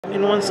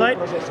in one side,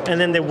 and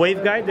then the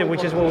waveguide,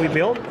 which is what we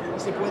build,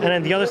 and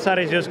then the other side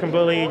is just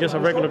completely just a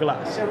regular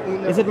glass.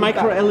 Is it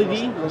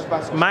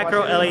micro-LED?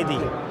 Micro-LED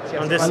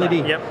on this LED.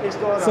 side. Yep.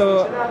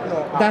 So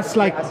that's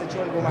like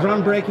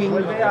groundbreaking.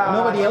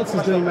 Nobody else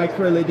is doing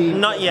micro-LED.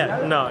 Not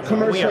yet, no.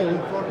 Commercial.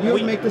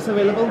 You make this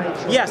available?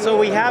 Yeah, so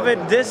we have it.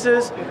 This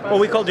is what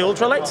we call the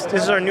Ultralite.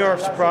 This is our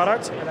newest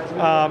product.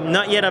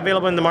 Not yet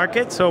available in the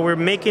market, so we're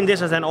making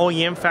this as an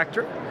OEM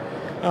factor.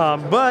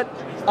 But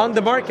on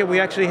the market, we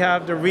actually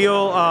have the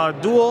real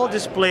dual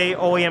display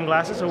OEM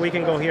glasses, so we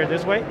can go here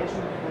this way.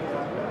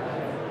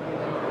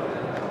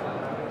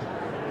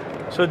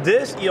 So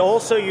this, you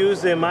also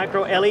use the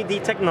micro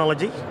LED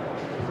technology,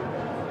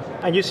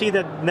 and you see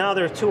that now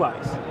there are two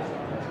eyes.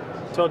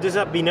 So this is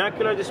a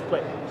binocular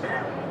display.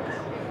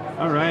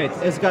 All right,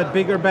 it's got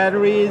bigger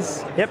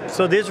batteries. Yep,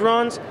 so this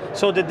runs,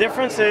 so the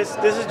difference is,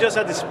 this is just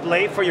a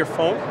display for your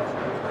phone.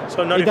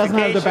 So it doesn't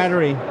have the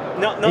battery.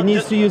 No, it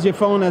needs to use your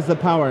phone as the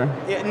power.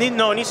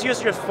 No, it needs to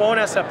use your phone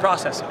as a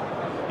processor.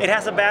 It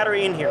has a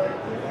battery in here.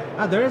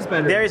 Ah, there is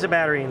battery. There is a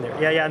battery in there.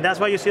 Yeah, and that's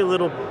why you see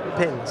little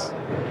pins,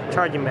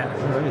 charging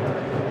battery.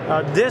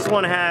 Right. This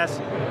one has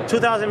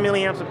 2,000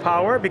 milliamps of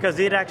power because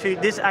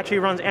this actually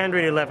runs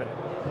Android 11.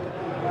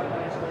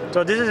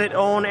 So this is its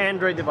own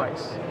Android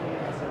device.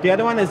 The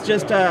other one is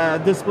just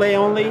display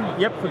only.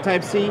 Yep. For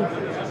Type C.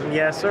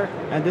 Yes, sir.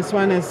 And this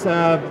one is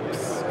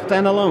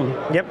standalone.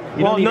 Yep.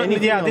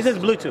 This is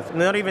Bluetooth,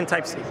 not even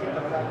Type C.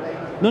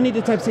 No need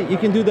to Type C. You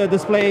can do the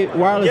display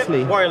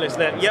wirelessly. Yep, wireless.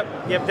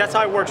 Yep. That's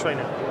how it works right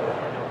now.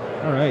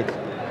 All right.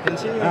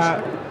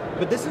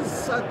 But this is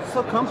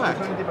so compact.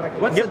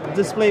 What's the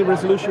display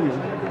resolution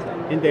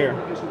in there?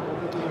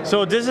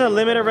 So this is a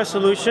limited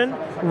resolution.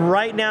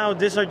 Right now,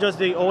 these are just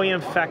the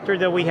OEM factor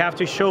that we have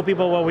to show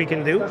people what we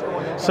can do.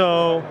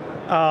 So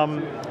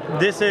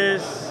this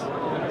is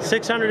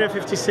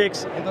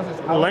 656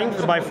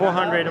 length by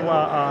 400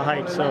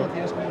 height. So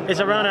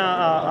it's around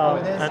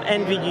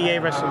an NVGA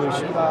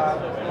resolution.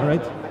 All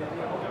right.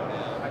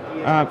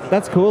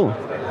 That's cool.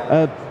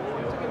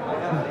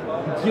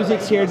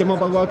 Vuzix here, the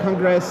Mobile World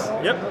Congress.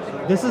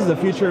 Yep. This is the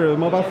future of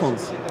mobile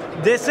phones.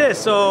 This is,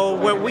 so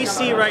what we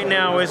see right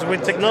now is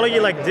with technology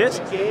like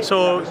this,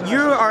 so you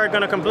are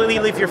going to completely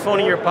leave your phone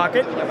in your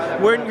pocket.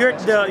 We're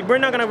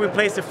not going to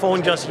replace the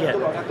phone just yet.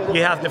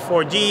 You have the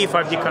 4G,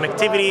 5G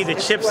connectivity, the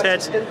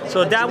chipsets,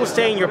 so that will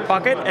stay in your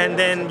pocket, and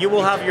then you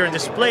will have your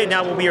display,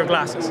 that will be your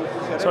glasses.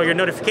 So your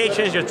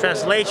notifications, your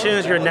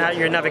translations, your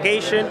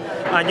navigation,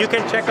 you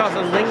can check us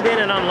on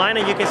LinkedIn and online,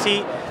 and you can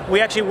see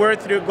we actually were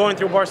going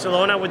through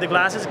Barcelona with the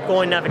glasses,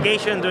 going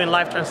navigation, doing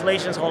live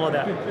translations, all of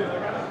that.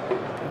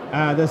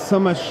 There's so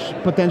much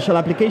potential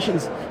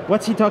applications.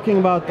 What's he talking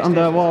about on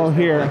the wall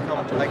here?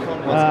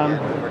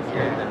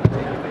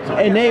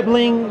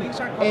 Enabling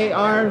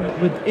AR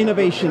with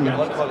innovation. Yeah,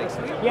 what is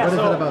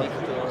that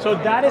about? So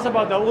that is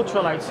about the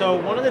Ultralite. So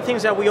one of the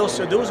things that we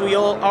also do is we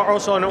are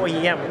also an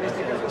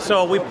OEM.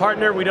 So we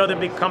partner with other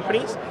big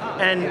companies,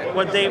 and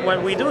what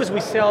we do is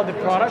we sell the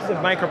products,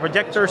 the micro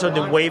projectors or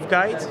the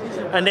waveguides,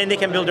 and then they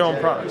can build their own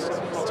products.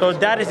 So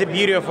that is the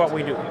beauty of what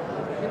we do.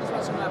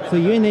 So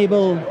you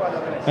enable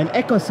an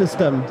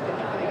ecosystem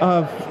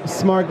of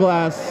smart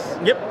glass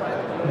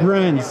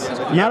brands,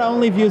 not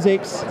only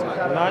Vuzix.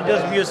 Not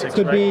just Vuzix.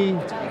 Could be,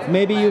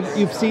 maybe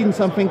you've seen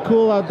something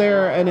cool out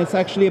there and it's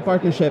actually a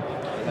partnership.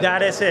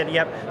 That is it,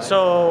 yep.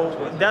 So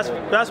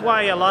that's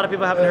why a lot of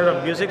people haven't heard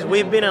of Vuzix.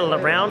 We've been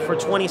around for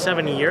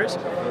 27 years,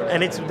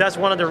 and that's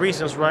one of the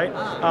reasons, right?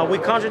 We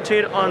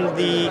concentrate on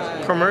the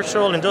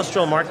commercial,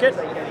 industrial market,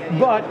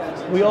 but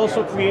we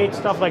also create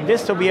stuff like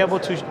this to be able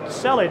to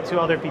sell it to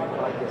other people.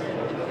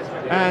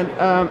 And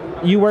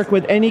you work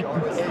with any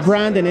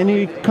brand in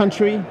any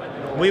country?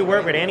 We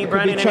work with any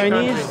brand in any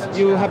Chinese?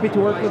 country. You happy to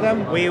work with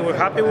them? We're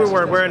happy we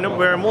work. We're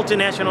a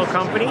multinational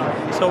company,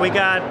 so we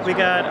got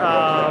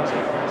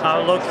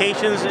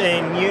locations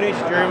in Munich,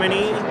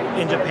 Germany,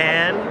 in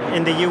Japan,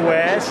 in the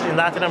US, in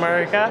Latin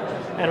America,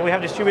 and we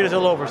have distributors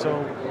all over.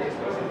 So.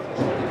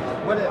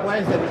 Why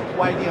is that?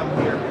 Why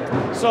I'm here?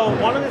 So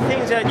one of the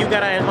things that you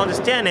gotta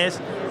understand is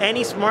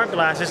any smart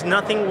glass is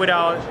nothing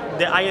without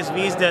the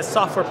ISVs, the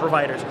software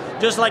providers.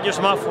 Just like your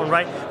smartphone,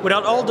 right?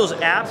 Without all those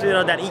apps,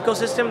 that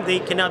ecosystem, they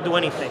cannot do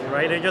anything,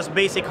 right? They're just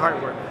basic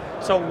hardware.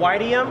 So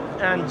YDM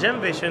and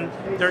GemVision,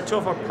 they're two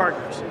of our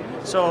partners.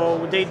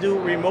 So they do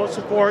remote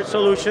support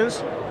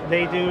solutions.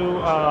 They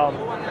do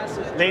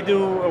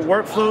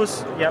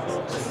workflows.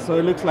 Yep. So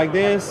it looks like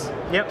this.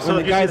 Yep. When So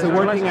the guys are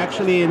working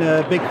actually in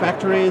big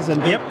factories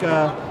and big,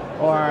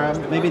 or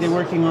maybe they're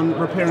working on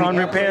repairing. On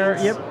repair.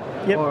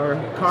 Yep. Or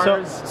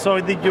cars. So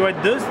you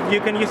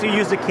can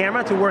use the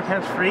camera to work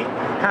hands-free.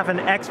 Have an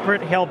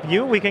expert help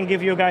you. We can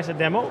give you guys a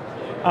demo.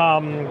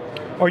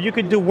 Or you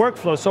could do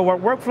workflows. So what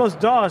Workflows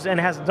does and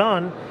has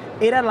done,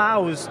 it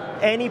allows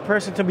any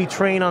person to be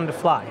trained on the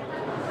fly.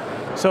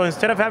 So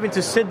instead of having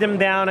to sit them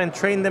down and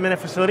train them in a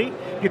facility,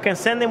 you can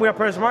send them with a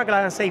pair of smart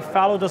glasses and say,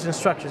 follow those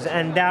instructions,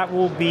 and that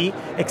will be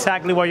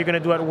exactly what you're going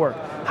to do at work.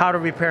 How to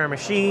repair a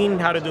machine,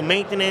 how to do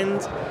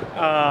maintenance,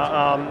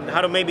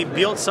 how to maybe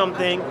build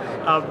something,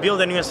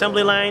 build a new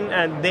assembly line,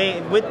 and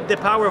they, with the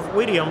power of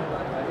Widium,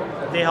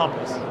 they help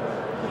us.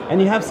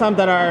 And you have some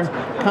that are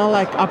kind of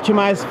like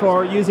optimized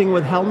for using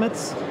with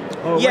helmets?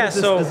 Or Yeah, what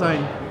is this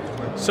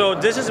design? So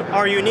this is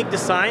our unique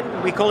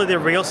design. We call it the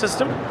rail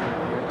system.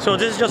 So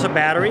this is just a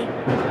battery.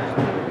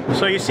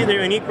 So you see the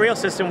unique rail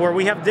system where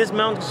we have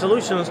dismount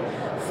solutions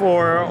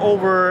for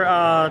over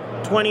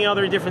 20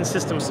 other different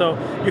systems. So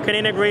you can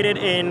integrate it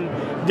in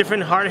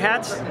different hard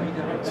hats.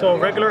 So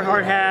regular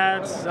hard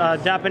hats,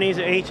 Japanese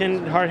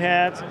Asian hard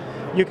hats.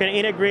 You can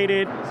integrate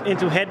it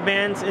into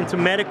headbands, into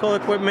medical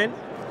equipment.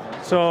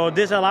 So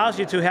this allows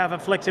you to have a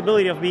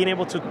flexibility of being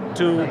able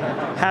to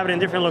have it in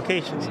different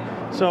locations.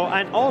 So,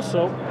 and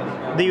also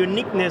the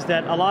uniqueness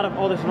that a lot of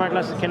other smart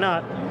glasses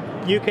cannot,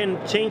 you can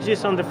change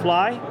this on the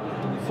fly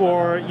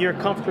for your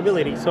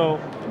comfortability. So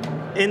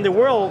in the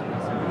world,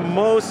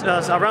 most,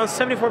 around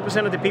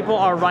 74% of the people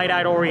are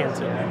right-eye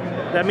oriented.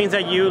 That means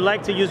that you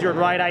like to use your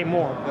right eye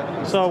more.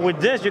 So with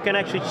this, you can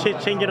actually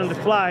change it on the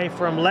fly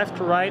from left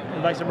to right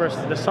and vice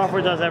versa. The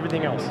software does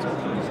everything else.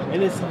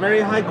 And it's very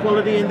high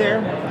quality in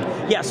there?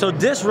 Yeah, so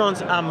this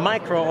runs a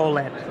micro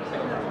OLED.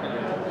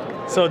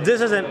 So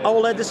this is an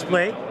OLED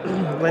display.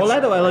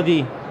 OLED or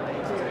LED?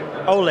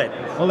 OLED.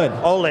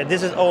 OLED. OLED,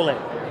 this is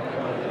OLED.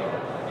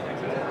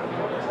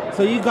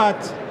 So you got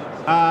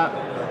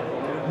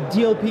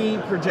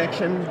DLP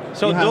projection,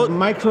 so you have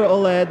micro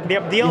OLED,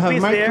 yep, you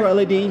have micro there.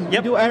 LED, Yep.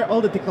 you do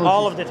all the technologies.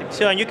 All of the technology.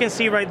 So and you can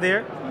see right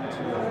there.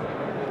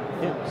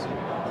 Yep.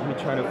 Let me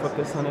try to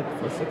focus on it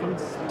for a second.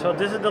 So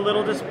this is the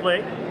little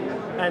display,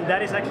 and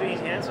that is actually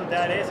enhanced, so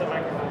that is a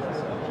microphone.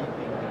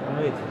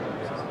 Right.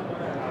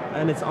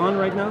 And it's on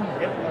right now?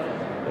 Yep.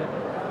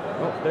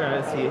 Oh, there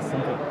I see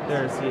something.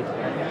 There I see it.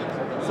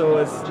 So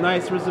it's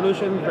nice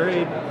resolution,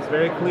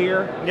 very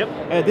clear.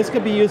 Yep. This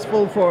could be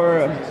useful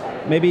for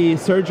maybe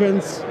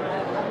surgeons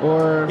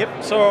or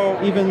yep. So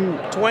even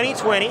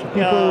 2020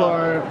 people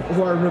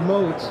who are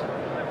remote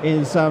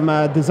in some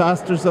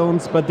disaster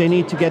zones, but they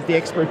need to get the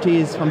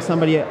expertise from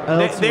somebody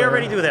else. They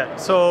already do that.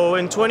 So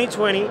in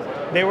 2020,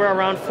 there were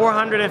around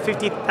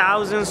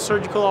 450,000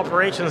 surgical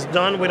operations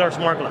done with our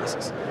smart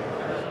glasses.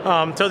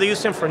 So they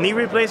use them for knee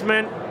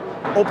replacement,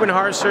 open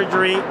heart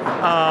surgery,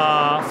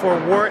 for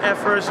war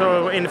efforts,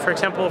 so for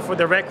example, for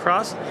the Red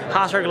Cross,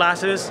 hazard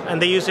glasses,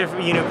 and they use it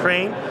in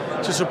Ukraine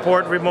to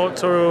support remote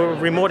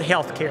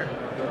healthcare.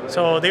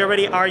 So they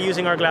already are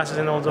using our glasses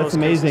in all those That's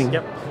amazing.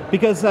 cases. Yep.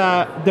 Because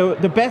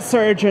the best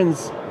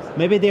surgeons,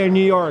 maybe they're in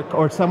New York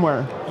or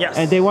somewhere, yes,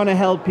 and they want to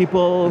help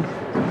people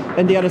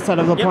on the other side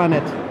of the yep.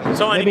 planet.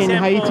 So maybe in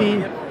Haiti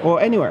yep.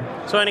 or anywhere.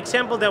 So an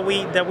example that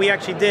we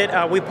actually did,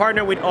 we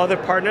partnered with other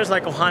partners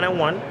like Ohana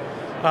One.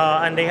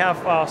 And they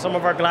have some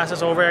of our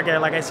glasses over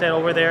again, like I said,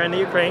 over there in the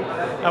Ukraine.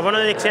 One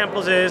of the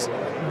examples is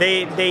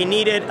they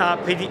needed a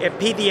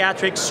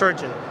pediatric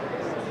surgeon,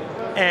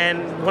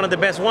 and one of the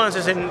best ones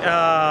is in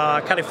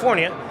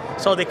California.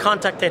 So they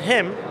contacted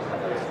him,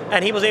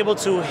 and he was able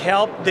to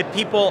help the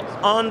people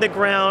on the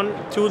ground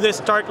through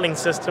this Startlink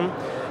system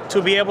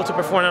to be able to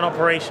perform an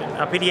operation,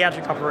 a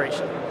pediatric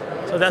operation.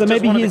 So that's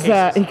maybe he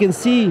can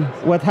see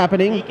what's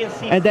happening,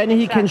 and then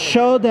he can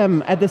show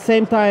them at the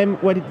same time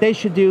what they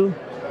should do.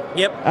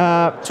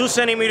 Yep. 2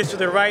 centimeters to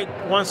the right,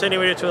 1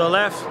 centimeter to the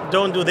left.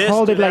 Don't do this.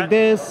 Hold do it that. like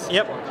this.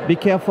 Yep. Be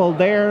careful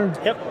there.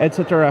 Yep.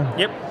 Etc.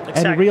 Yep.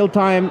 Exactly. And real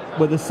time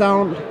with the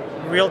sound.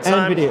 Real time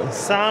and video.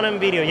 Sound and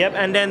video. Yep.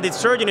 And then the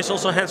surgeon is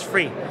also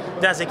hands-free.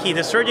 That's the key.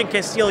 The surgeon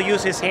can still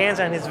use his hands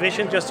and his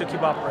vision just to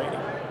keep operating.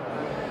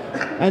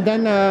 And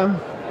then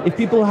if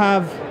people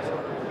have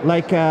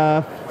like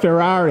a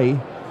Ferrari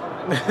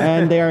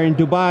and they are in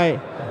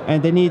Dubai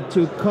and they need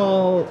to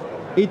call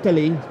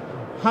Italy,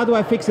 how do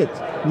I fix it?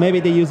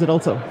 Maybe they use it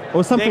also,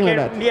 or something like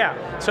that.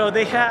 Yeah, so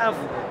they have,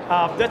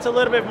 that's a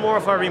little bit more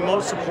of a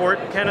remote support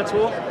kind of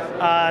tool.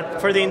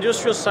 For the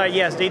industrial side,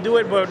 yes, they do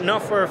it, but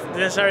not for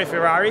necessarily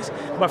Ferraris,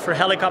 but for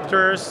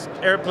helicopters,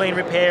 airplane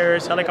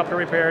repairs, helicopter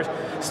repairs,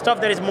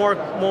 stuff that is more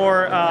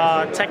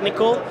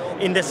technical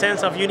in the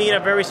sense of you need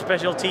a very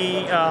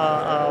specialty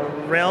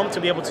realm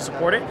to be able to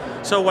support it.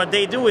 So what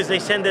they do is they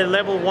send the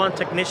level 1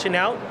 technician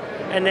out,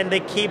 and then they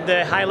keep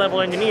the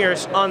high-level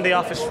engineers on the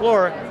office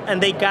floor, and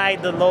they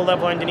guide the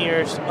low-level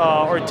engineers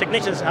or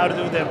technicians how to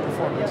do the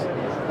performance.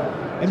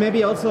 And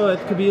maybe also it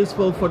could be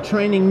useful for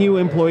training new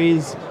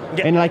employees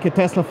in like a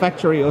Tesla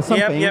factory or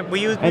something. Yep,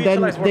 we and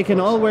then they can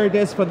all wear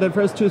this for the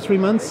first 2-3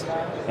 months,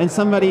 and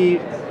somebody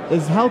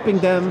is helping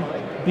them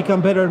become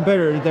better and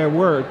better at their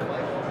work.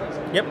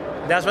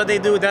 Yep, that's what they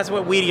do. That's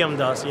what Widium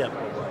does. Yep.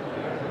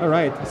 All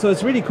right. So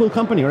it's a really cool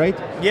company, right?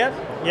 Yep.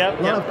 Yep.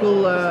 A lot of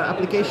cool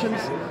applications,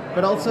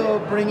 but also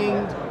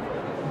bringing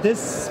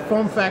this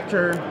form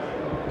factor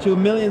to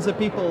millions of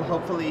people,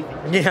 hopefully.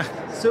 Yeah.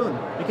 Soon,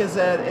 because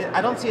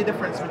I don't see a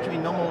difference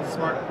between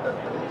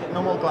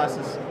normal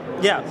glasses.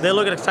 Yeah, they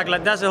look exactly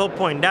like that's the whole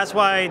point. That's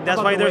why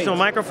there's no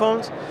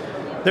microphones.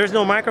 There's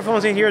no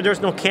microphones in here, there's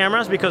no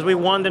cameras because we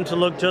want them to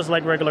look just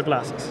like regular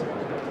glasses.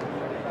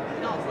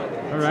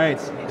 All right,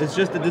 it's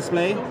just a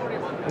display?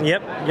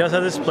 Yep, just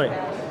a display.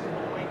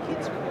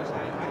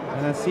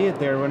 And I see it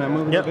there when I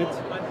move it a bit.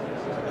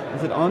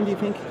 Is it on, do you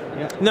think?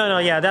 Yeah. No,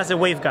 yeah, that's a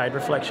waveguide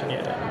reflection,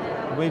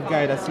 yeah.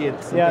 Waveguide, I see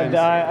it sometimes.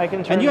 Yeah, I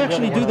can turn. And you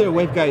actually do the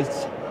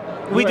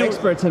waveguides. We do.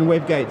 Experts in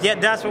waveguides. Yeah,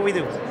 that's what we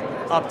do.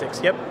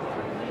 Optics, yep.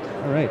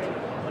 All right.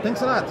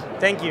 Thanks a lot.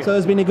 Thank you. So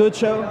it's been a good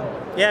show.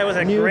 Yeah, it was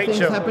a New great things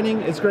show.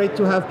 happening. It's great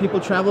to have people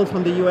travel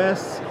from the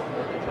US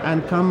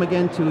and come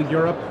again to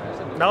Europe.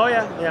 Oh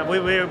yeah,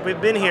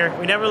 we've been here.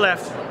 We never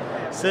left.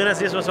 As soon as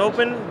this was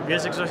open,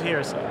 Vuzix was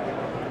here. So.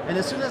 And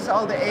as soon as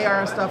all the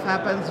AR stuff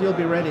happens, you'll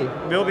be ready.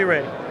 We'll be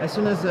ready. As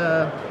soon as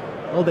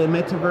all the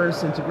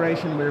metaverse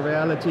integration with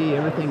reality,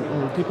 everything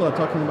people are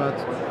talking about.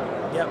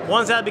 Yeah,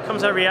 once that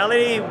becomes a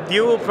reality,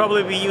 you will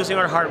probably be using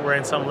our hardware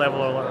in some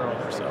level or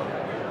other. So.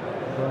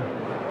 Cool.